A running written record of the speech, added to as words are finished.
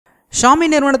Xiaomi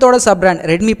நிறுவனத்தோட sub brand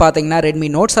Redmi பாத்தீங்கன்னா Redmi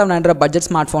Note 7 என்ற பட்ஜெட்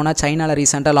ஸ்மார்ட் போனை சைனால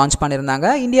ரீசெண்டா லான்ச் பண்ணிருந்தாங்க.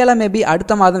 இந்தியால மேபி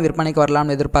அடுத்த மாதம் விற்பனைக்கு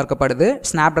வரலாம்னு எதிர்பார்க்கப்படுது.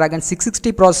 Snapdragon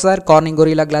 660 processor, Corning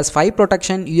Gorilla Glass 5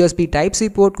 protection, USB Type-C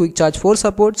board, Quick Charge 4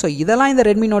 support. So இதெல்லாம் இந்த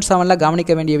Redmi Note 7ல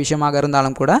கவனிக்க வேண்டிய விஷயமாக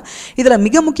இருந்தாலும் கூட இதுல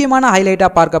மிக முக்கியமான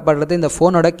ஹைலைட்டா பார்க்கப்படுறது இந்த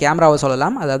போனோட கேமராவை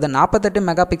சொல்லலாம். அதாவது 48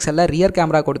 மெகா பிக்சல்ல ரியர்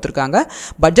கேமரா கொடுத்திருக்காங்க.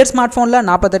 பட்ஜெட் ஸ்மார்ட் போன்ல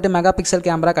 48 மெகா பிக்சல்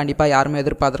கேமரா கண்டிப்பா யாருமே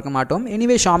எதிர்பார்த்திருக்க மாட்டோம்.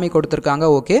 எனிவே Xiaomi கொடுத்திருக்காங்க,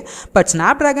 okay. But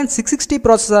Snapdragon 660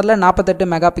 ப்ராசஸர்ல 48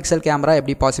 mega pixel camera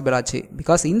எப்படி பாசிபிள் ஆச்சு?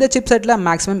 பிகாஸ் இந்த சிப்செட்ல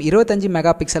மேக்ஸிமம் 25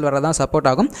 மெகா பிக்சல் வரை தான் சப்போர்ட்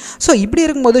ஆகும். ஸோ இப்படி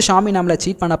இருக்கும்போது Xiaomi நம்மளை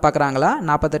சீட் பண்ண பார்க்குறாங்களா?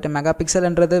 48 மெகா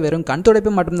பிக்சல்ன்றது வெறும் கண்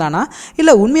துடைப்பு மட்டும்தானா,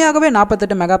 இல்லை உண்மையாகவே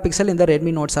 48 மெகா பிக்சல் இந்த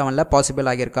Redmi Note 7ல possible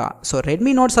ஆகியிருக்கா? So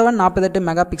Redmi Note 7 48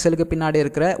 mega பிக்சலுக்கு பின்னாடி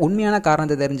இருக்கிற உண்மையான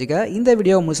காரணத்தை தெரிஞ்சுக்க இந்த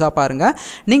வீடியோ முழுசா பாருங்க.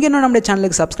 நீங்க இன்னும் நம்ம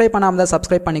சேனலுக்கு சப்ஸ்கிரைப் பண்ணாம தான்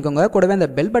சப்ஸ்கிரைப் பண்ணிக்கோங்க, கூடவே அந்த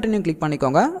பெல் பட்டனையும் கிளிக்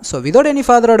பண்ணிக்கோங்க. ஸோ விதவுட் எனி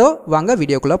ஃபர்தர் அடோ வாங்க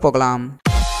வீடியோக்குள்ள போகலாம்.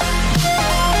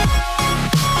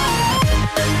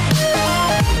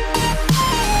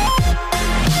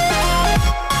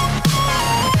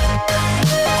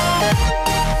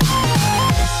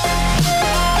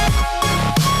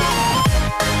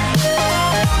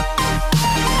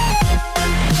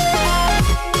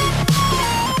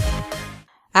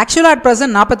 Actually at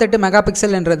present 48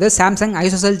 மெகாபிக்சல் என்றது Samsung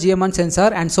Isocell GM1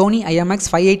 sensor and Sony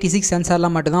IMX586 சென்சார்ல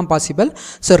மட்டும் தான் possible.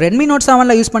 So Redmi Note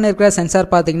 7ல use பண்ணியிருக்கிற சென்சார்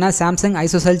பார்த்தீங்கன்னா Samsung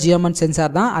Isocell GM1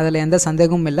 சென்சார் தான், அதில் எந்த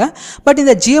சந்தேகமும் இல்லை. பட்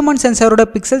இந்த GM1 சென்சாரோட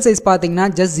பிக்சல் சைஸ் பார்த்தீங்கன்னா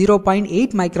ஜஸ்ட்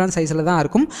 0.8 மைக்ரான் சைஸில் தான்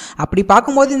இருக்கும். அப்படி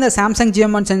பார்க்கும்போது இந்த Samsung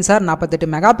GM1 sensor 48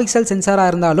 mega pixel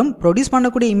சென்சாராக இருந்தாலும் ப்ரொடியூஸ்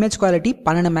பண்ணக்கூடிய இமேஜ் குவாலிட்டி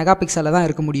 12 மெகா பிக்சலில் தான்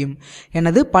இருக்க முடியும்.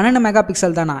 என்னது 12 மெகா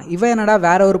பிக்சல் தானா? இவன் என்னடா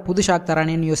வேற ஒரு புது ஷாக்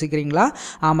தரானேன்னு யோசிக்கிறீங்களா?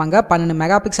 ஆமாங்க, 12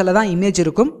 மெகா பிக்சலில் தான் இமேஜ்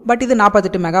இருக்கும். பட் இது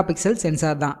 48 மெகா பிக்சல்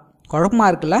சென்சார் தான். குழப்பமாக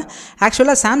இருக்குல்ல?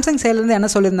 ஆக்சுவலாக சாம்சங் சைட்லேருந்து என்ன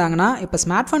சொல்லியிருந்தாங்கன்னா, இப்போ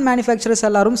ஸ்மார்ட் ஃபோன் மேனுஃபேக்சரர்ஸ்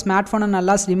எல்லாரும் ஸ்மார்ட் ஃபோனை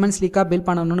நல்லா ஸ்லிம் அண்ட் ஸ்லீக்காக பில்ட்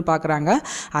பண்ணணும்னு பார்க்குறாங்க.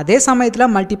 அதே சமயத்தில்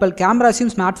மல்டிபிள்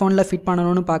கேமராஸையும் ஸ்மார்ட் ஃபோனில் ஃபிட்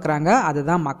பண்ணணும்னு பார்க்குறாங்க.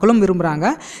 அதுதான் மக்களும் விரும்புகிறாங்க.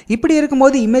 இப்படி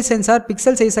இருக்கும்போது இமேஜ் சென்சார்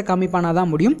பிக்சல் சைஸை கம்மி பண்ணால் தான்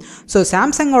முடியும். ஸோ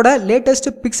சாம்சங்கோட லேட்டஸ்ட்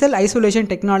பிக்சல் ஐசோலேஷன்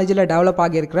டெக்னாலஜியில் develop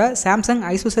ஆகியிருக்கிற Samsung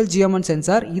Isocell GM1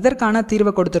 sensor இதற்கான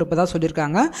தீர்வை கொடுத்திருப்பதாக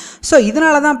சொல்லியிருக்காங்க. ஸோ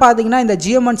இதனால தான் பார்த்தீங்கன்னா இந்த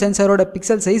GM1 சென்சாரோட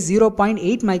பிக்சல் சைஸ்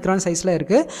 0.8 மைக்ரான் சைஸில்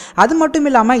இருக்குது. அது மட்டும்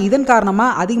இல்லாமல் இதன்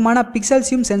காரணமாக அதிகமான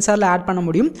பிக்சல்ஸையும் சென்சாரில் ஆட் பண்ண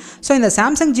முடியும். ஸோ இந்த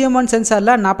Samsung GM1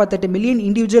 சென்சாரில் 48 million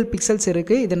individual pixels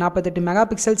இருக்குது. இது 48 மெகா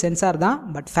பிக்சல் சென்சார் தான்.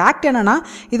 பட் ஃபேக்ட் என்னன்னா,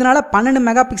 இதனால் 12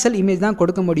 மெகா பிக்சல் இமேஜ் தான்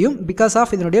கொடுக்க முடியும் பிகாஸ்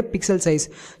ஆஃப் இதனுடைய பிக்சல் சைஸ்.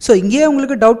 ஸோ இங்கேயே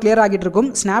உங்களுக்கு டவுட் கிளியர் ஆகிட்டு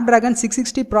இருக்கும். Snapdragon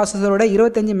 660 ப்ராசஸரோட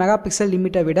 25 மெகா பிக்சல்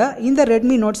லிமிட்டை விட இந்த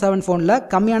Redmi Note 7 ஃபோனில்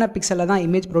கம்மியான பிக்சலில் தான்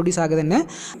இமேஜ் ப்ரொடியூஸ் ஆகுதுன்னு.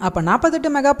 அப்போ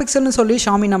 48 மெகா பிக்சல்னு சொல்லி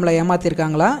Xiaomi நம்மளை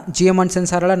ஏமாத்திருக்காங்களா? GM1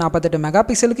 சென்சாரால் 48 மெகா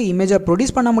பிக்சலுக்கு இமேஜை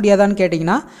ப்ரொடியூஸ் பண்ண முடியாதான்னு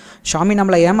கேட்டிங்கன்னா, Xiaomi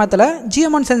நம்மளை ஏமாத்தல.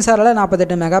 GM1 சென்சாரால்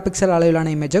 48 மெகா பிக்சல் அளவிலான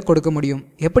இமேஜை கொடுக்க முடியும்.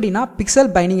 எப்படின்னா, பிக்சல்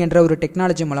பைனிங் என்ற ஒரு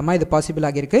டெக்னாலஜி மூலமாக இது பாசிபிள்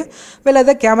ஆகியிருக்கு. வெளில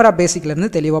அதை கேமரா பேசிக்லேருந்து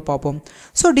தெளிவாக பார்ப்போம்.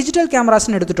 ஸோ டிஜிட்டல்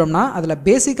கேமராஸ்ன்னு எடுத்துட்டோம்னா அதில்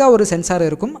பேசிக்காக ஒரு சென்சார்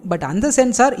இருக்கும். பட் அந்த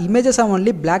sensor இமேஜஸை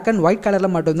only black and white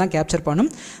கலரில் மட்டும்தான் கேப்சர் பண்ணும்.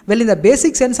 இந்த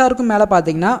பேசிக் சென்சாருக்கும் மேலே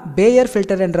பார்த்தீங்கன்னா பேயர்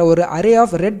ஃபில்டர் என்ற ஒரு array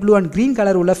of red, blue and green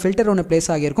colour உள்ள ஃபில்டர் ஒன்று பிளேஸ்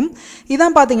ஆகியிருக்கும்.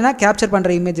 இதான் பார்த்தீங்கன்னா கேப்சர்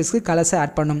பண்ணுற இமேஜஸ்க்கு கலர்ஸை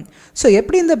ஆட் பண்ணும். ஸோ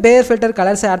எப்படி இந்த பேயர் ஃபில்டர்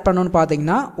கலர்ஸை ஆட் பண்ணணும்னு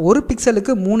பார்த்தீங்கன்னா, ஒரு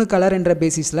பிக்சலுக்கு 3 கலர் என்ற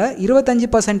பேசிஸில்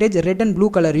 25% ரெட் அண்ட் ப்ளூ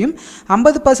கலரையும்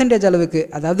 50% அளவுக்கு,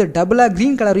 அதாவது டபுளாக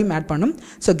க்ரீன் கலரையும் ஆட் பண்ணும்.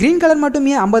 ஸோ க்ரீன் கலர் மட்டும்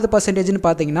ஏன் 50%ன்னு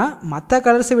பார்த்தீங்கன்னா, மற்ற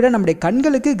கலர்ஸை விட நம்முடைய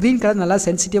கண்களுக்கு க்ரீன் கலர் நல்லா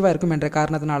சென்சிட்டிவாக இருக்கும் என்ற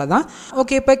காரணத்தினால தான்.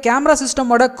 ஓகே, இப்போ கேமரா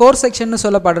சிஸ்டமோட கோர் செக்ஷன்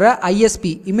சொல்லப்படுற ISP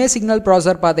இமேஜ் சிக்னல்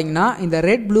ப்ராசஸர் பார்த்தீங்கன்னா இந்த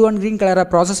ரெட், ப்ளூ அண்ட் க்ரீன் கலரை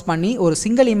ப்ராசஸ் பண்ணி ஒரு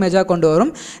சிங்கிள் இமேஜாக கொண்டு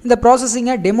வரும். இந்த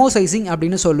ப்ராசஸிங்கை டெமோ சைசிங்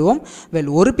அப்படின்னு சொல்லுவோம்.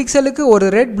 ஒரு பிக்சலுக்கு ஒரு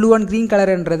red, blue and green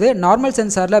கலர்ன்றது normal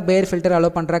சென்சாரில் Bayer filter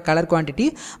allow பண்ணுற கலர் குவான்டிட்டி.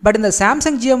 பட் இந்த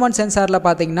சாம்சங் GM1 சென்சாரில்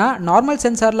பார்த்தீங்கன்னா நார்மல்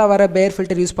சென்சாரில் வர பேயர்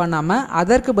ஃபில்டர் யூஸ் பண்ணாமல்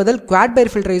அதற்கு பதில் குவாட்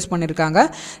பேயர் ஃபில்டர் யூஸ் பண்ணியிருக்காங்க.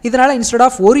 இதனால் இன்ஸ்டெட்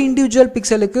ஆஃப் ஒரு இண்டிவிஜுவல்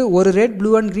பிக்சலுக்கு ஒரு ரெட்,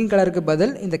 ப்ளூ அண்ட் க்ரீன் கலருக்கு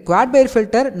பதில் இந்த குவாட் பேயர்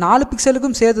ஃபில்டர் 4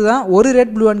 பிக்சலுக்கும் சேர்த்து தான் ஒரு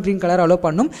red, blue and green colour allow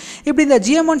பண்ணும். இப்படி இந்த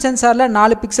GM1 சென்சாரில்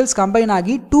 4 பிக்சல்ஸ் கம்பைன்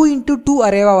ஆகி 2x2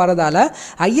 அரேவாக வரதால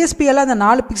ISPயால் அந்த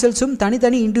 4 பிக்சல்ஸும்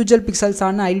தனித்தனி இண்டிவிஜுவல்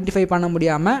பிக்சல்ஸான ஐடென்டிஃபை பண்ண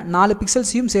முடியாமல் 4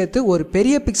 பிக்சல்ஸையும் சேர்த்து ஒரு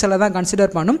பெரிய பிக்சலை தான்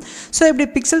கன்சிடர் பண்ணும். ஸோ இப்படி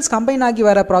பிக்சல்ஸ் கம்பைன் ஆகி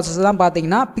வர ப்ராசஸ் தான்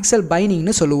பார்த்தீங்கன்னா பிக்சல்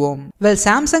பைனிங்னு சொல்லுவோம்.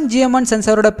 சாம்சங் GM1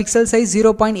 சென்சாரோட பிக்சல் சைஸ்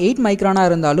 0.8 மைக்ரானா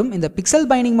இருந்தாலும் இந்த பிக்சல்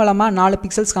பைனிங் மூலமா 4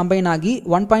 பிக்சல்ஸ் கம்பைன் ஆகி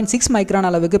 1.6 மைக்ரான்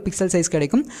அளவுக்கு பிக்சல் சைஸ்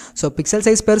கிடைக்கும். ஸோ பிக்சல்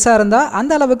சைஸ் பெருசாக இருந்தால்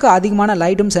அந்த அளவுக்கு அதிகமான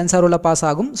லைட்டும் சென்சார் உள்ள பாஸ்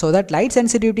ஆகும். So that light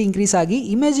sensitivity increase ஆகி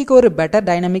இமேஜுக்கு ஒரு better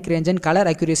dynamic range and colour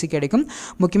accuracy கிடைக்கும்.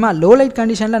 முக்கியமாக லோ லைட்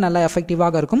கண்டிஷனில் நல்லா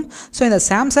எஃபெக்டிவாக இருக்கும். ஸோ இந்த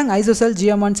சாம்சங் Isocell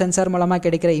GM1 சென்சார் மூலமாக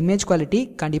கிடைக்கிற இமேஜ் குவாலிட்டி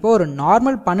கண்டிப்பாக ஒரு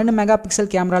நார்மல் 12 மெகா பிக்சல்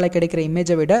கேமராவில் கிடைக்கிற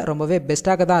இமேஜை விட ரொம்பவே பெஸ்ட்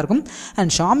பெஸ்ட்டாக தான் இருக்கும்.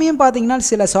 அண்ட் ஷாமியும் பார்த்தீங்கன்னா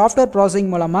சில சாஃப்ட்வேர் ப்ராசஸிங்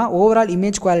மூலமாக ஓவரால்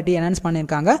இமேஜ் குவாலிட்டி என்ஹான்ஸ்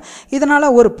பண்ணியிருக்காங்க. இதனால்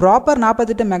ஒரு ப்ராப்பர்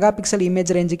 48 மெகா பிக்சல்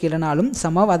இமேஜ் ரேஞ்சுக்கு இல்லைனாலும்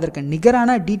சமவ் அதற்கு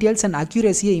நிகரான டீட்டெயில்ஸ் அண்ட்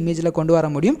அக்யூரேசியை இமேஜில் கொண்டு வர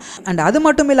முடியும். அண்ட் அது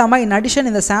மட்டும் இல்லாமல் இன் அடிஷன்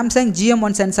இந்த Samsung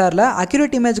GM1 சென்சாரில்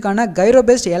accurate இமேஜுக்கான Cairo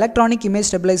paste electronic image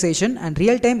stabilisation and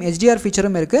real time HDR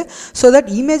ஃபீச்சரும் இருக்குது. ஸோ தட்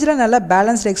இமேஜில் நல்ல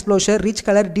பேலன்ஸ்ட் எக்ஸ்ப்ளோஷர், ரிச்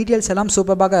கலர், டீட்டெயில்ஸ் எல்லாம்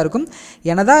சூப்பராக இருக்கும்.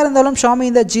 என்னதான் இருந்தாலும் ஷாமி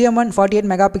இந்த GM1 48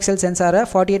 மெகா பிக்சல் சென்சாரை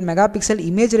 48 மெகா பிக்சல்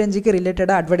இமேஜ் ரேஞ்சுக்கு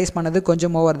ரிலேட்டடாக அட்வர்டைஸ் பண்ணது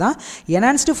கொஞ்சம் ஓவர் தான்.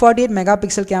 என்ஹான்ஸ்டு 48 மெகா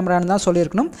பிக்சல் கேமரான்னு தான்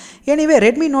சொல்லியிருக்கணும். Anyway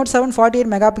Redmi Note 7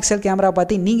 48 mega pixel camera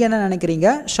பற்றி நீங்கள் என்ன நினைக்கிறீங்க?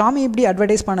 ஷாமி இப்படி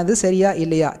அட்வர்டைஸ் பண்ணது சரியா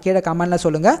இல்லையா? கீழே கமெண்ட்டில்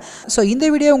சொல்லுங்கள். ஸோ இந்த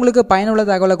வீடியோ உங்களுக்கு பயனுள்ள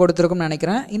தகவலை கொடுத்துருக்கும்னு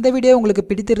நினைக்கிறேன். இந்த வீடியோ உங்களுக்கு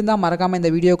பிடித்திருந்தால் மறக்காமல்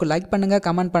இந்த வீடியோக்கு லைக் பண்ணுங்கள்,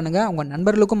 கமெண்ட் பண்ணுங்கள், உங்கள்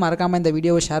நண்பர்களுக்கும் மறக்காமல் இந்த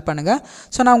வீடியோவை ஷேர் பண்ணுங்கள்.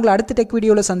 ஸோ நான் உங்களை அடுத்த டெக்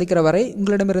வீடியோவில் சந்திக்கிற வரை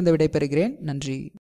உங்களிடமிருந்து விடைபெறுகிறேன். நன்றி.